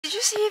Did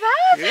you see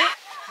that? Yeah.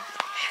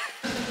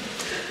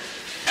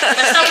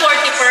 Basta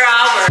 40 per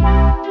hour.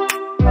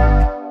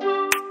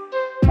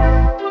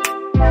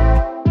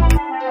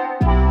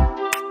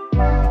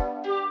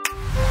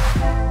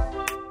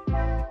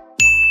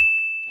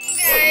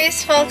 Hey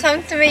guys,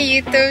 welcome to my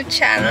YouTube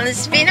channel.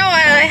 It's been a while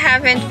I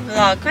haven't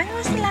vlogged. When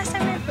was the last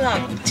time I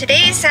vlogged?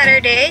 Today is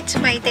Saturday. It's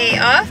my day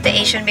off. The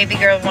Asian baby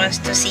girl wants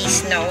to see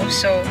snow,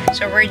 so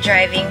we're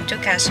driving to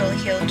Castle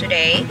Hill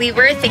today. We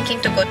were thinking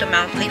to go to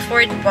Mount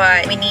Clifford,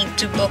 but we need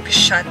to book a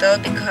shuttle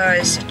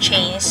because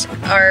chains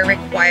are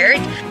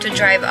required to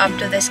drive up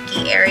to the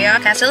ski area.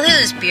 Castle Hill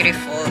is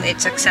beautiful.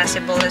 It's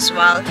accessible as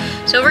well.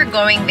 So we're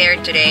going there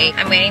today.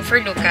 I'm waiting for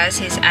Lucas.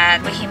 He's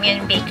at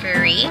Bohemian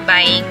Bakery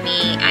buying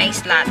me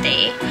iced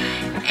latte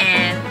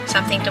and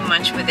something to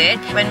munch with it.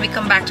 When we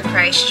come back to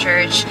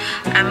Christchurch,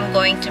 I'm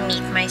going to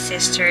meet my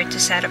sister to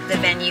set up the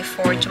venue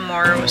for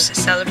tomorrow's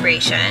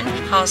celebration,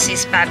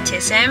 Halsey's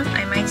baptism.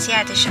 I might see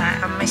Ate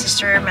siya. My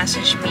sister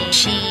messaged me.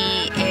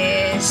 She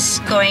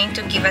is going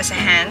to give us a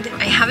hand.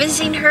 I haven't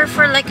seen her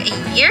for like a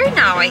year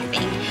now, I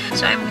think.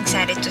 So I'm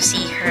excited to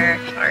see her.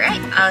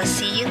 Alright, I'll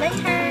see you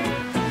later.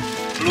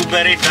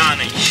 Blueberry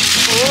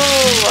Danish.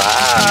 Oh,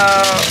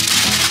 wow.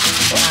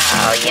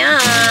 Wow, yum.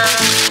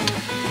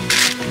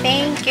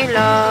 Thank you,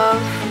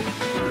 love.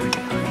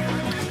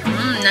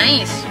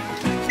 Nice.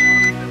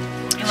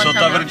 So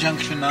Tower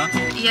Junction na?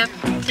 Yep,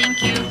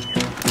 thank you.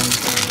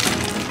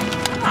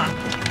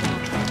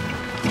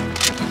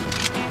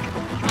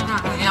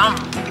 Yum.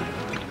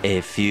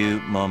 A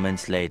few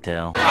moments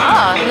later.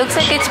 Oh, looks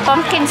like it's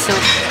pumpkin soup.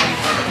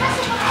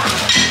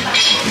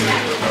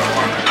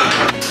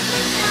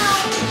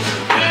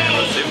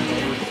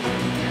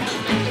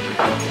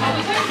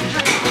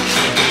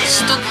 It's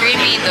too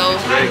creamy though.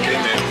 Very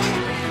creamy.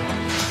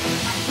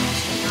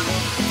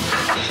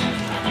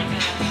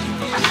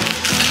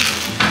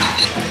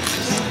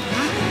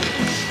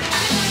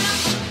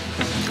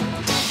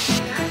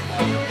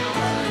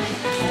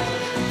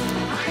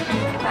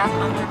 Back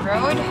on the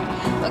road.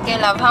 Okay,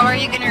 love, how are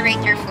you gonna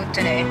rate your food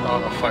today? Oh,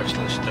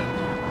 5/10.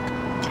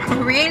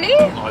 Really?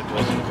 No, it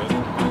wasn't good.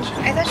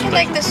 I thought you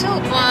liked the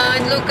soup. Oh,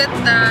 look at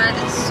that.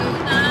 It's so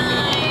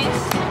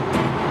nice.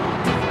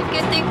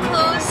 Getting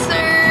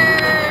closer.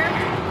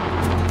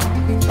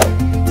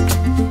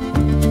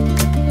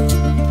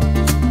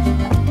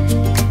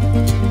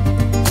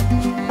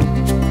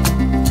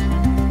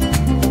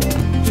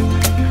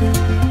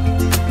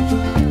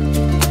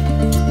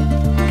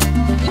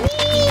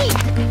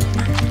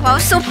 Wow,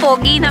 so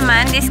pogi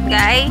naman this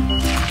guy.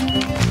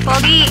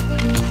 Pogi.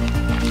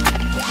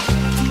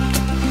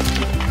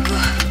 Oh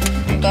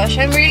my gosh,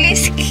 I'm really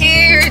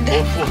scared.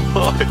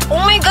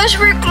 Oh my gosh,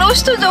 we're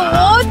close to the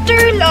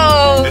water,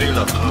 love. Very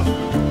low.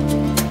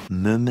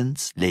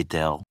 Moments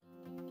later.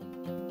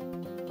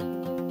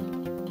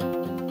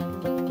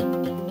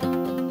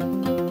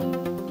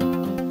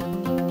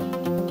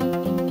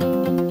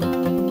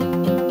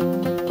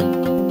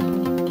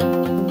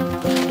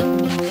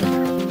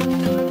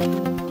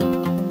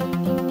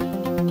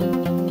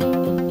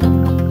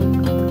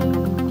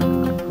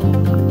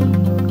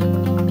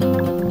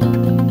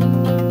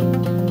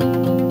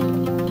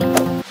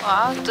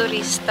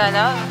 Turista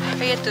lang.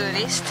 Are you a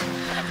tourist?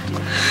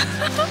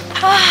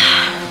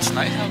 It's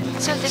nice.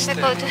 It's so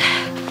difficult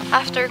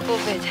after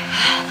COVID.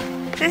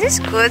 This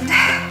is good.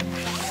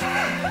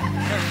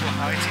 Careful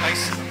how it's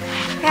ice.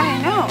 Yeah,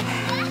 I know.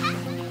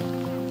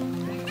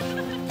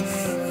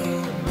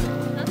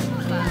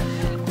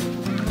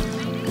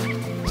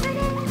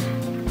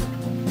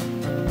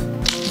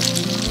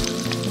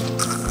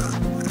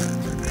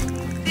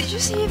 Did you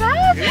see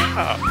that?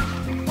 Yeah.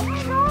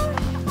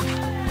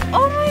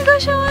 Oh my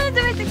gosh, I want to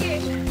do it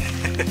again.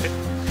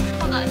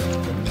 Hold on.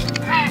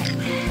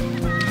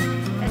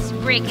 Let's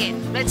break it.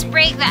 Let's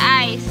break the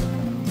ice.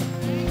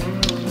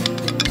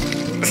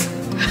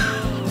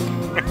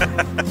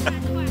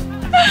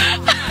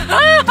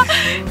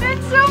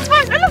 That's so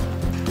fun. Look.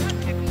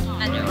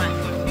 Another one.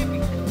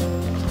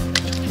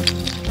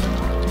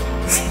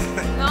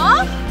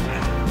 No?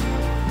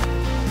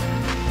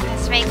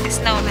 Let's make the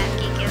snowman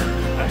giggle.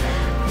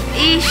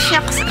 Eh,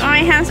 shucks.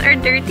 My hands are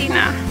dirty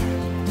now.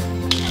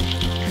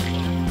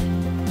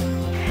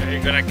 Are you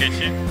gonna catch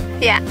it?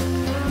 Yeah.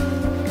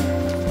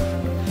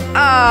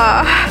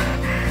 Oh,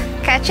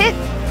 catch it.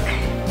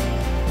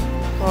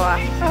 Wow.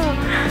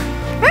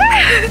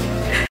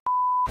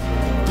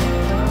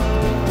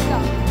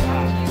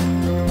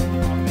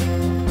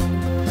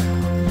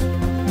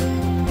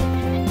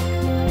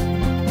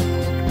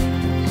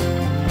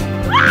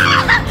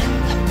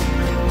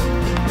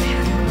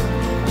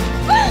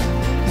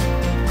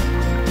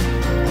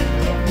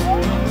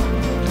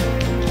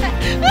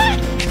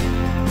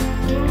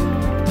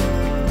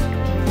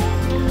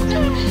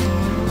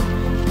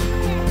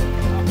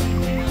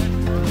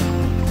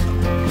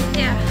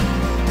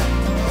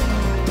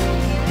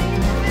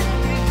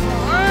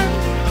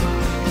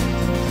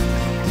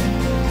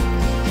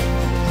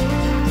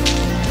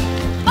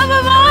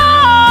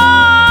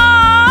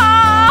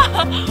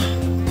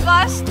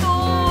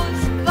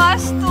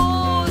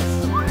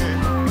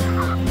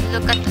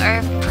 look at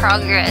our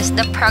progress,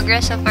 the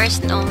progress of our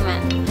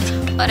snowman.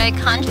 But I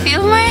can't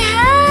feel my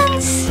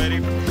hands.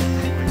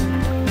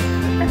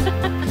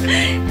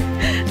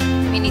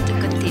 We need to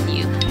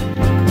continue.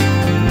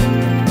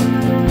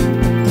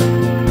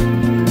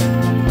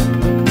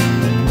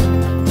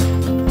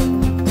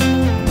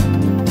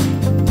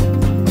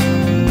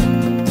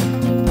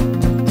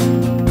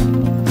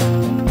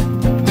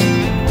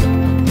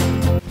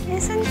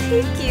 Isn't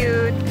he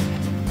cute?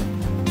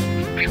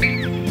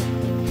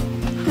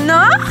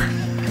 No?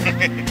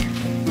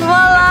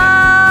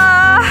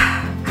 Voila!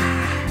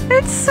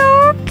 It's so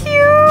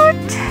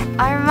cute!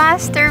 Our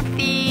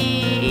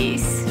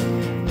masterpiece!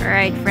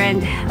 Alright,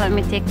 friend, let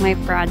me take my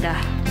Prada.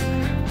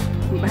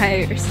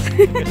 Buyers.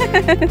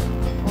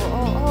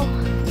 Oh.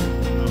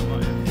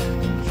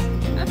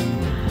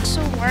 It's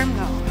so warm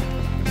now.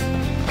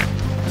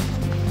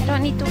 I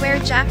don't need to wear a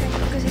jacket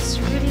because it's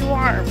really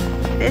warm.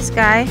 This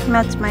guy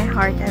melts my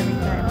heart every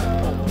time.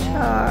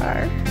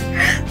 Char.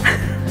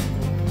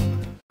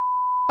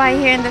 Pie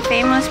here in the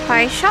famous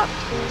pie shop.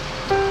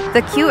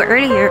 The queue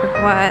earlier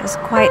was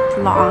quite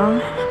long.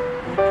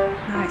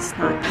 No, it's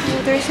not.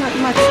 There's not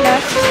much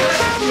left.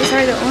 These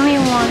are the only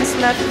ones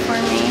left for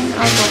me.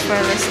 I'll go for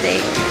the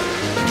steak.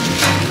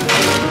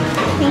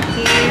 Thank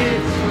you.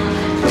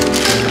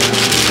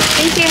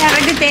 Thank you. Have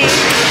a good day.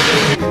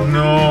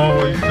 No,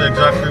 it's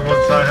exactly what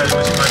I had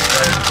with my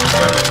friend.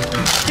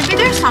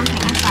 Maybe there's something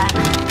inside.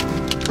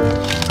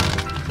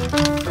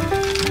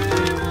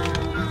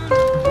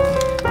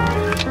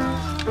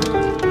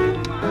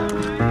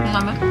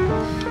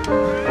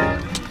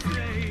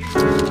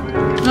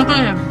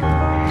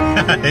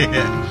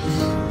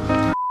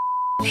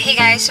 Hey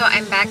guys, so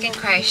I'm back in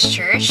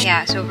Christchurch.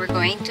 Yeah, so we're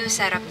going to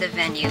set up the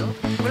venue.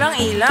 Walang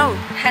ilaw.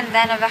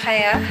 Handa na ba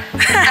kayo?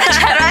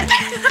 Charot!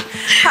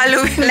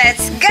 Halloween.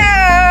 Let's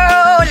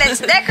go! Let's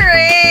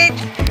decorate!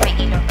 May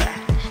ilaw pa.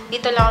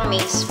 Dito lang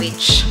may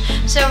switch.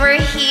 So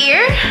we're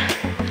here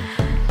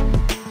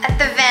at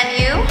the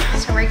venue.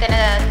 So we're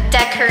gonna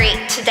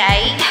decorate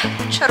today.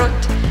 Charot!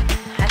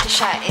 Ate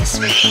siya is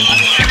waiting.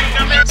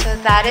 So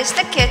that is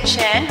the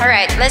kitchen.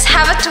 Alright, let's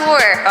have a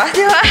tour. Oh,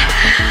 diba?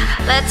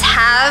 Let's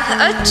have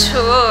a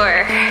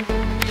tour.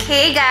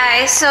 Okay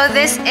guys, so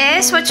this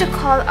is what you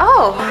call...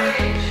 Oh!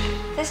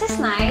 This is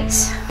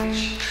nice.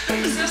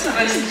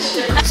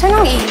 Saan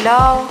ang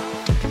ilaw?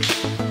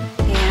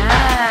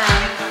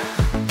 Yan.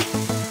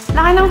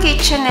 Laki ng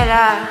kitchen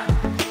nila.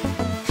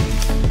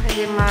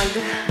 Pwede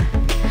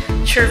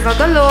mag-churva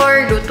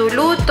galore,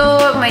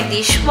 luto-luto, may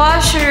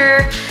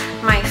dishwasher,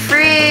 may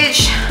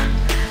fridge,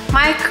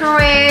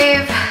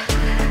 microwave,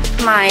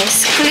 may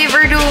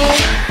skliverdo,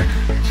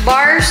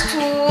 bar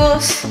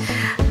stools,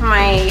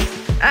 may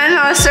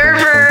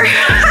server.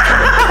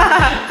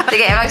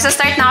 Sige,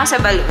 magsa-start na ako sa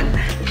balloon.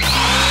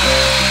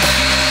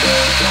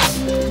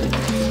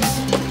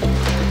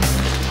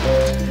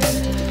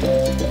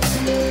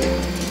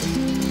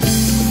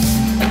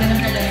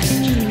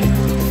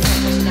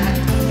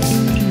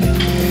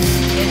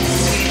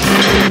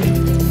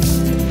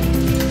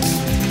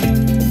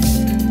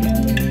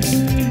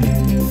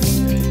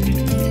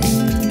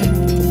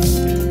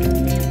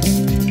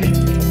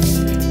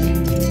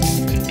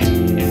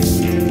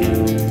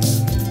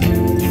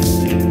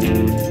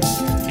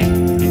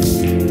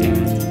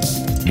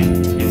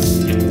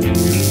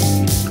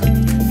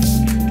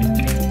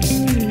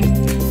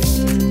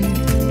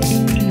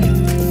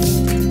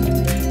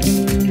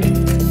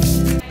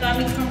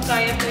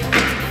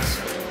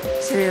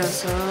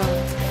 Seryoso.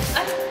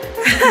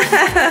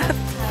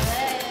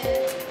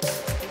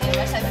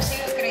 Diba sabi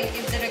sa'yo,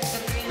 creative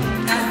director ko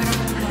yung camera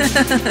mo.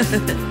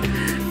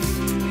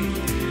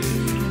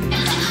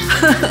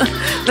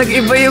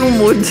 Nag-iba yung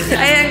mood.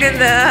 Ay, ang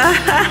ganda.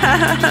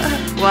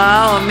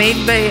 Wow,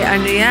 made by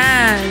ano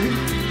yan?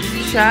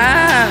 Siya.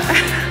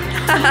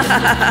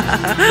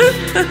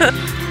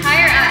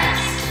 Hire us.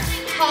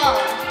 Call.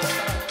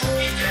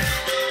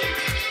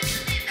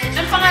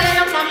 Ang pangalan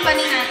ng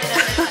company natin.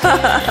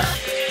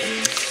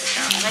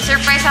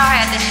 May-surprise ako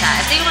kaya din siya.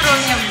 Ito yung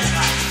room niya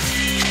bukas.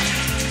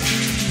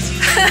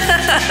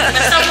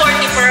 Basta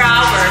 40 per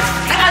hour.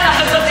 Akala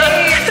ko ba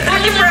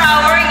 40 per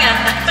hour nga.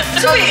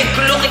 So,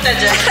 gulo kita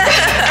dyan.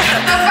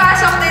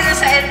 Napasok dito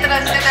sa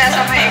entrance ko na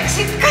sa may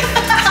exit ko.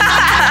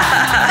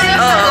 Yung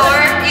sa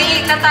door,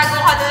 tatago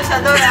ka dun sa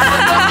door.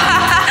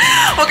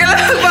 Huwag ka lang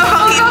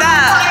magpapakita.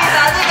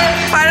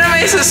 Para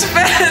may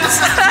suspense.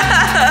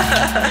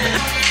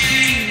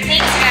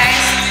 Thanks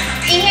guys.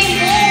 Ingay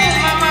mo.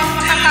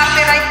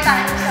 Makaka-copyright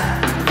tayo sa...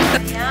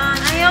 Ayan.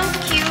 Ay, ang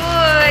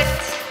cute.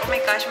 Oh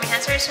my gosh, my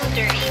hands are so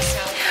dirty. So,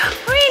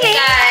 really?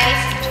 Hey guys.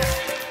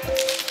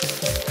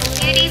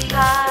 Cutie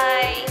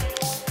pie.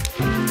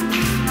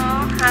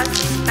 Oh, how's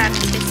this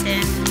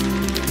baptism?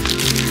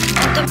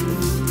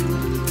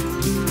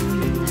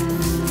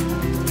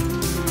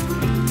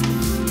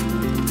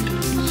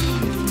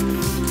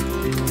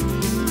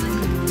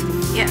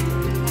 Yeah.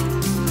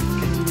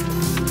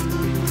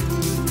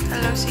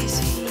 Hello,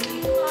 Sisi.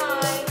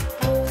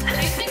 Hi. Do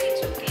you think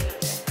it's okay?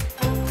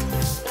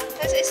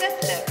 Because is that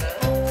level?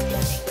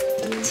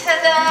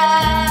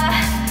 Ta-da!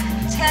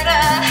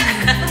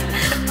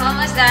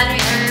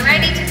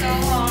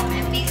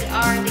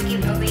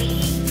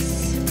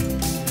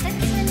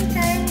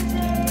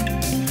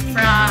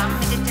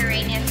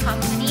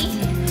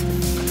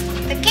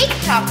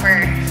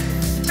 topper.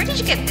 Where did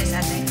you get this,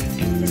 Ate?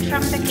 Is it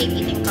from the cake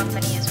eating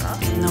company as well?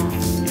 No.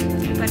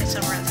 But it's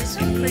somewhere else. It's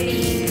so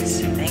pretty.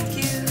 Thank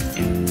you.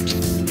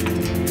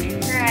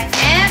 Right.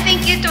 And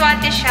thank you to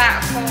Ate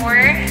Sha for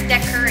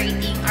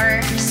decorating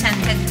our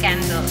scented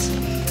candles.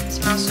 It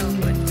smells so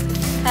good.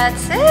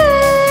 That's it.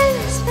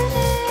 It's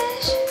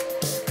finished.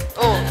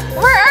 Oh,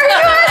 where are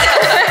you?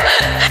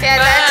 Yeah,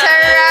 that's a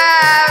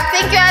wrap.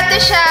 Thank you, Ate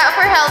Sha,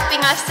 for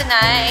helping us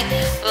tonight.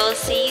 We'll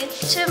see you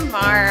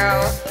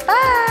tomorrow.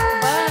 Bye.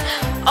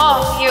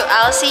 Oh,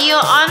 I'll see you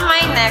on my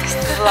next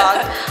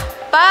vlog.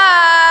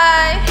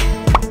 Bye.